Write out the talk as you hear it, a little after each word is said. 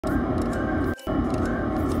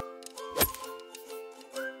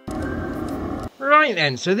Right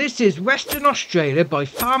then, so this is Western Australia by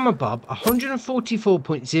Farmer Bob, 144.07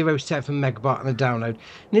 megabyte on the download,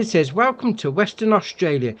 and it says, welcome to Western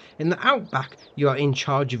Australia. In the outback, you are in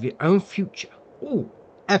charge of your own future. Oh,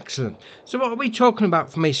 excellent. So what are we talking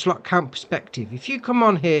about from a slot count perspective? If you come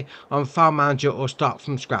on here on Farm Manager or start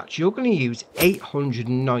from scratch, you're going to use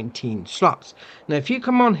 819 slots. Now, if you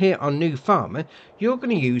come on here on New Farmer, you're going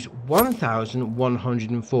to use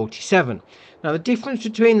 1,147. Now, the difference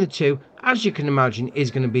between the two, as you can imagine,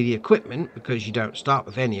 is going to be the equipment, because you don't start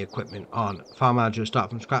with any equipment on Farm Manager or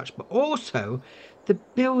start from scratch, but also the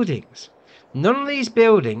buildings. None of these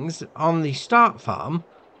buildings on the start farm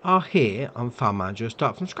are here on Farm Manager or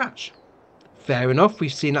start from scratch. Fair enough,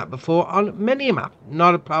 we've seen that before on many a map,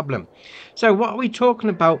 not a problem. So what are we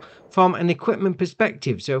talking about from an equipment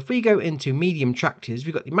perspective? So if we go into medium tractors,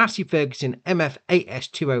 we've got the Massey Ferguson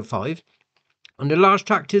MF8S205. Under large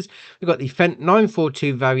tractors, we've got the Fendt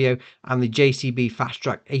 942 Vario and the JCB Fast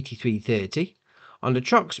Track 8330. Under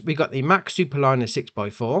trucks, we've got the Max Superliner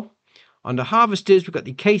 6x4. Under harvesters, we've got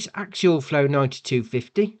the Case Axial Flow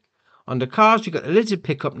 9250. Under cars, we've got the Lizard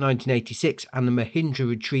Pickup 1986 and the Mahindra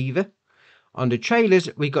Retriever. Under trailers,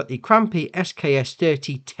 we've got the Crampy SKS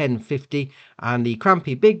 301050 and the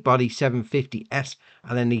Crampy Big Body 750S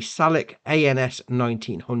and then the Salic ANS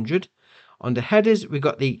 1900. Under headers, we've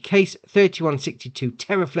got the Case 3162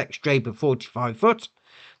 Terraflex Draper 45 foot.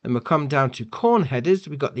 Then we'll come down to corn headers,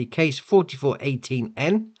 we've got the Case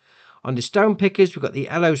 4418N. Under stone pickers, we've got the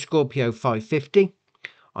LO Scorpio 550.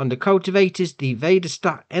 Under cultivators, the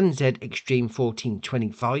Vaderstat NZ Extreme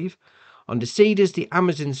 1425. Under seeders, the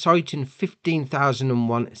Amazon Cyton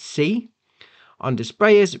 15001C. Under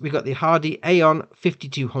sprayers, we've got the Hardy Aeon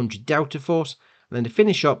 5200 Delta Force. And then to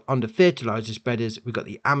finish up, under fertilizer spreaders, we've got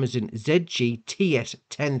the Amazon ZG TS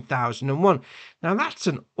 10001. Now that's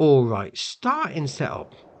an alright starting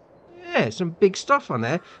setup. Yeah, some big stuff on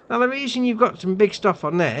there. Now the reason you've got some big stuff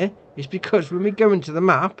on there is because when we go into the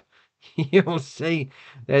map, you'll see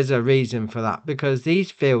there's a reason for that. Because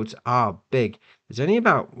these fields are big. There's only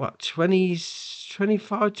about, what, 20,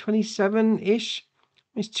 25, 27-ish?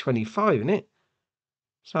 It's 25, isn't it?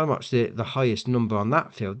 So how much the highest number on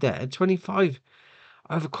that field there? 25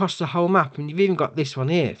 over across the whole map. And you've even got this one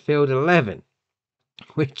here, field 11,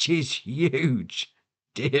 which is huge.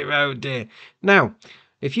 Dear oh dear. Now,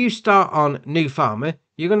 if you start on New Farmer,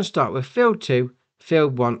 you're going to start with field 2,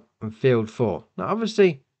 field 1 and field 4. Now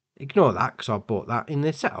obviously ignore that because I bought that in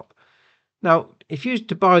the setup. Now if you was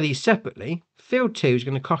to buy these separately, field 2 is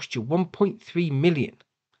going to cost you 1.3 million.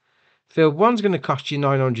 Field 1 is going to cost you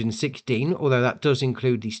 916, although that does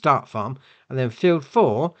include the start farm. And then field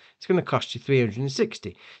 4 is going to cost you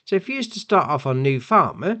 360. So if you used to start off on New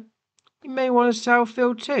Farmer, you may want to sell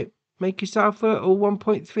field 2. Make yourself a little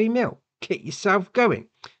 1.3 mil. Get yourself going.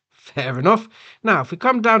 Fair enough. Now, if we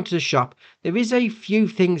come down to the shop, there is a few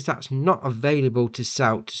things that's not available to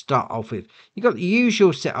sell to start off with. You've got the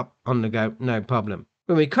usual setup on the go, no problem.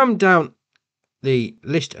 When we come down the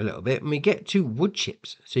list a little bit and we get to wood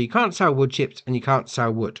chips, so you can't sell wood chips and you can't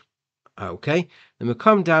sell wood. Okay, then we'll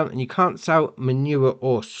come down and you can't sell manure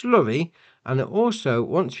or slurry, and also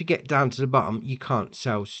once we get down to the bottom you can't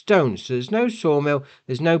sell stones. So there's no sawmill,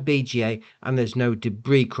 there's no BGA and there's no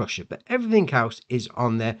debris crusher, but everything else is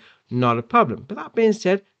on there, not a problem. But that being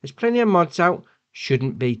said, there's plenty of mods out,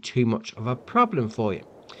 shouldn't be too much of a problem for you.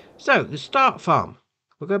 So the start farm,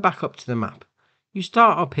 we'll go back up to the map. You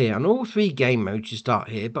start up here on all 3 game modes. You start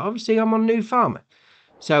here, but obviously I'm on New Farmer.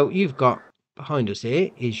 So you've got behind us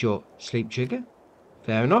here is your sleep trigger.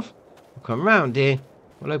 Fair enough. We'll come round here.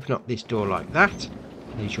 We'll open up this door like that.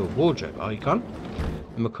 There's your wardrobe icon.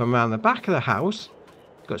 And we'll come around the back of the house.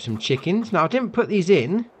 Got some chickens. Now I didn't put these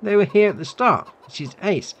in. They were here at the start, which is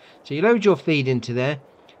ace. So you load your feed into there.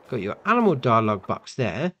 Got your animal dialogue box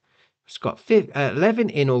there. It's got 11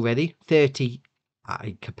 in already. 30 at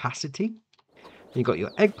a capacity. You've got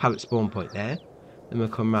your egg pallet spawn point there. Then we'll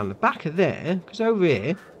come around the back of there, because over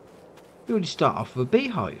here we already start off with a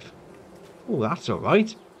beehive. Oh, that's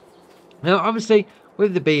alright. Now obviously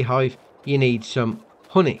with the beehive you need some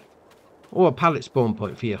honey, or a pallet spawn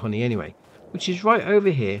point for your honey anyway, which is right over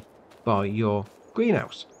here by your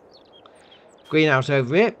greenhouse. Greenhouse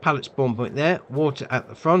over here, pallet spawn point there, water at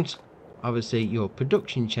the front, obviously your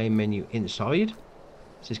production chain menu inside.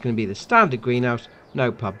 So it's going to be the standard greenhouse,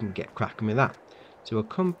 no problem, get cracking with that. So we'll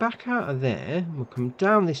come back out of there, we'll come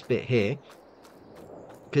down this bit here,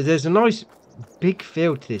 because there's a nice big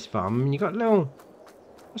field to this farm. I mean, you've got little,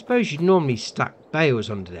 I suppose you'd normally stack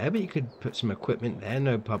bales under there, but you could put some equipment there,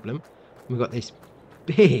 no problem. We've got this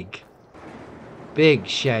big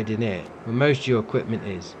shed in here, where most of your equipment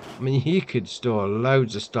is. I mean, you could store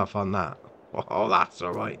loads of stuff on that. Oh, that's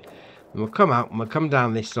all right. And we'll come out and we'll come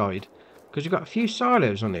down this side because you've got a few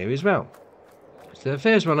silos on here as well. So the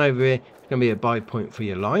first one over here is going to be a buy point for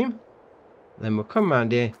your lime. Then we'll come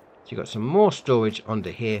around here. So you've got some more storage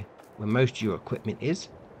under here where most of your equipment is.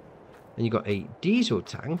 Then you've got a diesel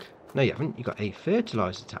tank. No, you haven't. You've got a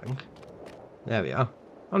fertilizer tank. There we are.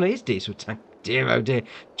 Oh, no, it's diesel tank. Dear, oh dear.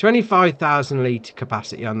 25,000 litre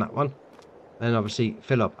capacity on that one. Then obviously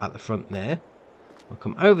fill up at the front there. We'll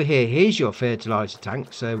come over here. Here's your fertilizer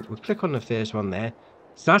tank. So we'll click on the first one there.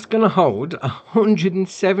 So that's going to hold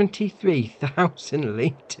 173,000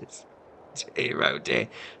 litres. Dear, oh dear.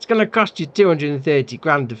 It's going to cost you 230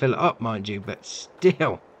 grand to fill it up, mind you, but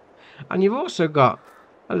still. And you've also got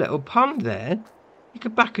a little pond there. You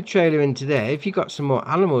could back a trailer into there if you've got some more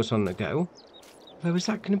animals on the go. Though, is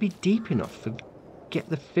that going to be deep enough to get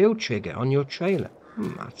the fill trigger on your trailer?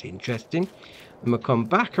 That's interesting. And we'll come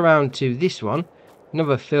back around to this one.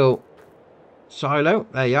 Another fill silo.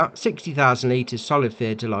 There you are. 60,000 litres solid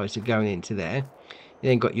fertiliser going into there. You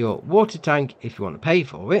then got your water tank if you want to pay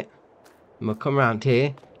for it. And we'll come around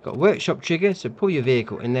here. Got a workshop trigger. So pull your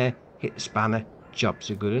vehicle in there. Hit the spanner. Job's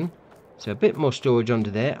a good one. So a bit more storage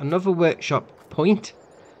under there. Another workshop point.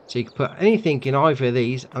 So you can put anything in either of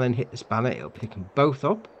these and then hit the spanner. It'll pick them both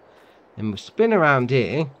up. And we'll spin around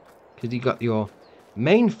here because you've got your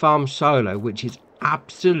main farm silo, which is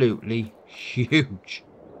absolutely huge.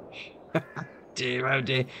 Dear, oh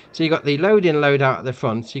dear. So you've got the load in, load out at the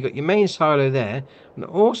front. So you've got your main silo there. And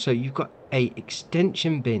also you've got a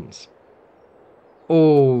extension bins.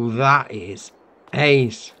 Oh, that is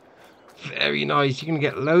ace. Very nice. You're going to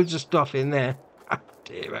get loads of stuff in there.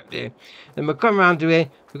 Dear, oh dear. Then we'll come around to here.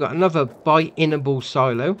 We've got another buy-inable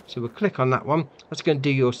silo. So we'll click on that one. That's going to do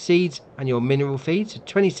your seeds and your mineral feeds. So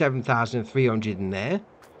 27,300 in there.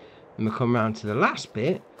 And we'll come around to the last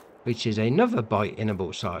bit, which is another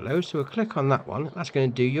buy-inable silo. So we'll click on that one. That's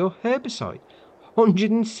going to do your herbicide.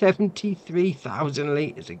 173,000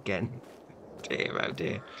 litres again. Dear, oh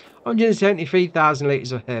dear. 173,000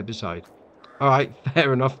 litres of herbicide. Alright,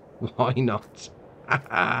 fair enough. Why not?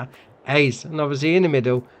 Ace. And obviously in the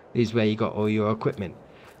middle is where you got all your equipment.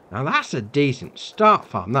 Now that's a decent start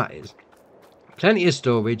farm, that is. Plenty of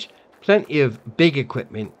storage, plenty of big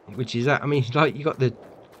equipment, which is that. I mean, like you got the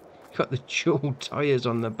dual tyres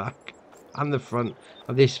on the back and the front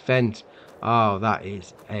of this fence. Oh, that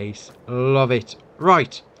is ace. Love it.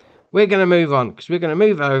 Right, we're going to move on because we're going to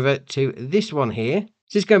move over to this one here.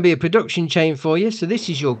 So it's going to be a production chain for you. So this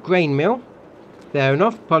is your grain mill. Fair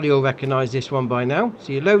enough, probably all recognise this one by now.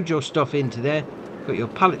 So you load your stuff into there, got your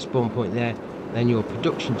pallet spawn point there, then your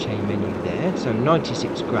production chain menu there. So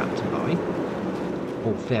 96 grand to buy.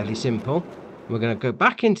 All fairly simple. We're going to go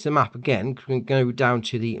back into the map again because we're going to go down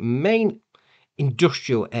to the main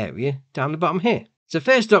industrial area down the bottom here. So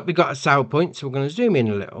first up, we've got a sell point. So we're going to zoom in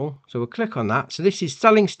a little. So we'll click on that. So this is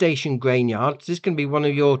selling station grain yard. So this is going to be one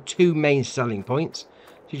of your two main selling points.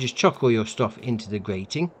 So you just chuck all your stuff into the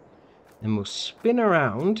grating. Then we'll spin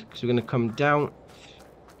around because we're going to come down.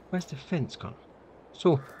 Where's the fence gone? It's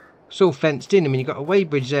all fenced in. I mean, you've got a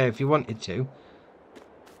weighbridge there if you wanted to.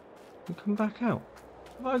 And come back out.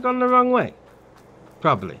 Have I gone the wrong way?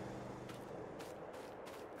 Probably.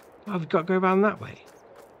 Oh, we've got to go around that way.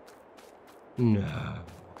 No.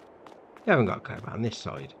 You haven't got to go around this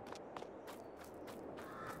side.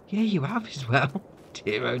 Yeah, you have as well.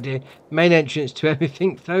 Dear, oh dear. Main entrance to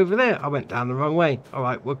everything's over there. I went down the wrong way.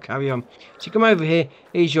 Alright, we'll carry on. So you come over here.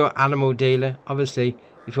 Here's your animal dealer. Obviously,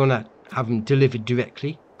 if you want to have them delivered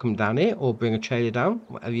directly, come down here or bring a trailer down,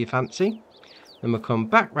 whatever you fancy. Then we'll come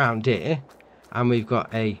back round here and we've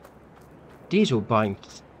got a diesel buying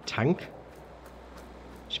tank.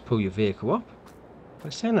 Just pull your vehicle up.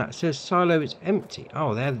 What's saying that? It says silo is empty.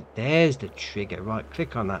 Oh, there's the trigger. Right,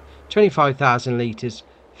 click on that. 25,000 litres.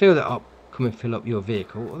 Fill that up. Come and fill up your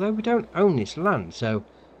vehicle. Although we don't own this land, so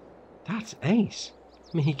that's ace.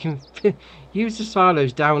 I mean, you can use the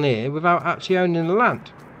silos down here without actually owning the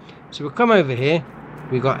land. So we'll come over here.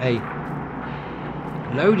 We've got a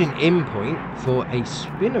loading in point for a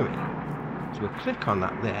spinnery. So we'll click on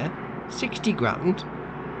that there. 60 grand.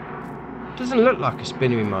 Doesn't look like a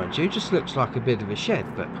spinnery, mind you. Just looks like a bit of a shed,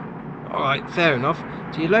 but alright, fair enough.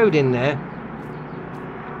 So you load in there.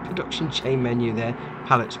 Production chain menu there.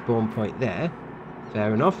 Pallet spawn point there.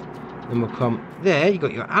 Fair enough. Then we'll come there. You've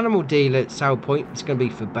got your animal dealer sell point. It's going to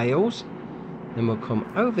be for bales. Then we'll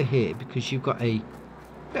come over here because you've got a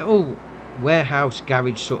little warehouse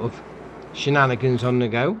garage sort of shenanigans on the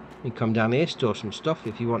go. You come down here, store some stuff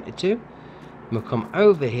if you wanted to. And we'll come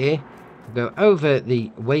over here. We'll go over the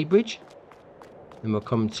weighbridge. Then we'll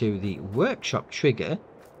come to the workshop trigger.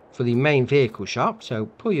 for the main vehicle shop. So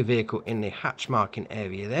pull your vehicle in the hatch marking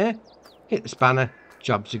area there. Hit the spanner.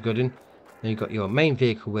 Job's a good one. Then you've got your main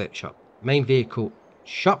vehicle workshop. Main vehicle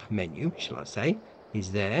shop menu, shall I say,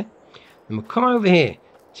 is there. And we'll come over here.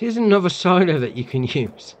 So here's another silo that you can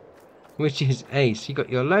use, which is ace. You've got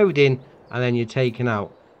your load in and then you're taking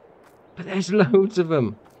out. But there's loads of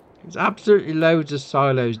them. There's absolutely loads of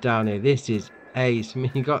silos down here. This is ace. I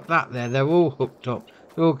mean, you got that there. They're all hooked up.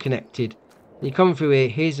 They're all connected. You come through here.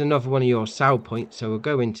 Here's another one of your sell points. So we'll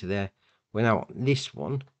go into there. We're now on this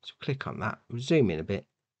one. So click on that. We'll zoom in a bit.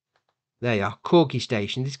 There you are. Corky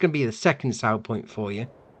Station. This is going to be the second sell point for you.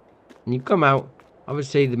 And you come out.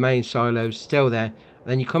 Obviously, the main silo's still there. And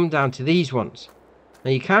then you come down to these ones.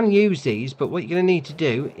 Now, you can use these. But what you're going to need to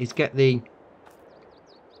do is get the...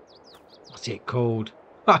 What's it called?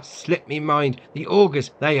 Ah, slipped me mind. The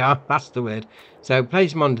augers. There you are. That's the word. So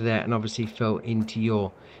place them under there and obviously fill into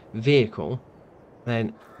your vehicle.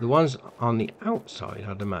 Then the ones on the outside,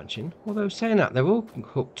 I'd imagine. Although saying that, they're all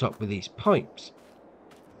hooked up with these pipes.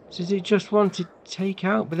 So is it just one to take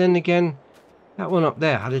out? But then again, that one up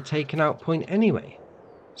there had a taken out point anyway.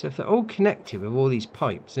 So if they're all connected with all these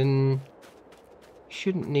pipes, then you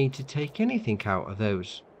shouldn't need to take anything out of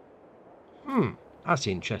those. That's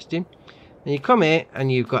interesting. And you come here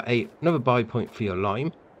and you've got another buy point for your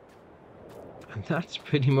lime. And that's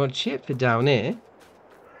pretty much it for down here.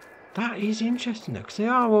 That is interesting though, because they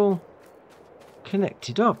are all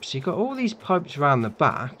connected up. So you've got all these pipes around the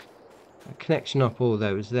back. A connection up all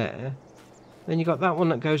those there. Then you've got that one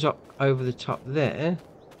that goes up over the top there.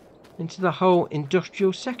 Into the whole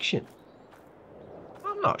industrial section.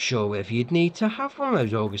 I'm not sure whether you'd need to have one of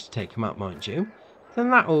those augers to take them out, mind you. Then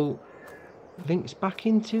that all links back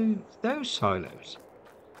into those silos.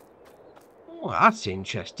 Oh, that's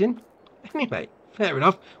interesting. Anyway, fair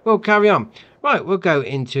enough. We'll carry on. Right, we'll go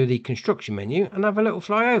into the construction menu and have a little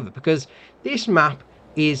fly over, because this map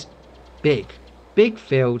is big. Big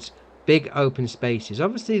fields, big open spaces.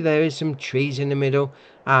 Obviously, there is some trees in the middle,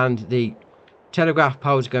 and the telegraph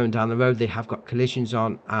poles going down the road, they have got collisions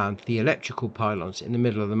on, and the electrical pylons in the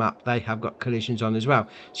middle of the map, they have got collisions on as well.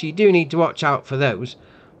 So you do need to watch out for those.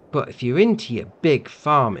 But if you're into your big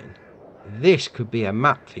farming, this could be a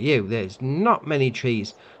map for you. There's not many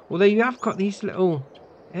trees, although you have got these little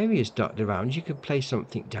areas dotted around. You could place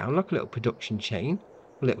something down, like a little production chain,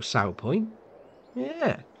 a little sell point.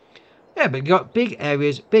 Yeah, but you've got big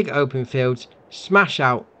areas, big open fields. Smash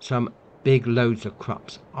out some big loads of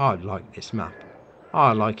crops. I like this map.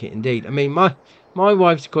 I like it indeed. I mean, my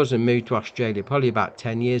wife's cousin moved to Australia probably about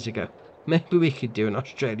 10 years ago. Maybe we could do an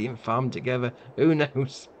Australian farm together. Who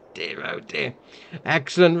knows? Dear, oh dear.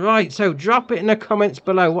 Excellent. Right, so drop it in the comments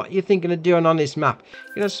below what you're thinking of doing on this map.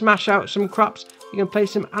 You're going to smash out some crops. You're going to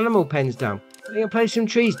place some animal pens down. You're going to place some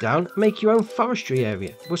trees down. Make your own forestry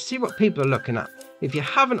area. We'll see what people are looking at. If you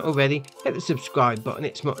haven't already, hit the subscribe button.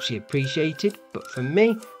 It's muchly appreciated. But for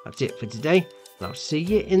me, that's it for today. And I'll see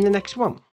you in the next one.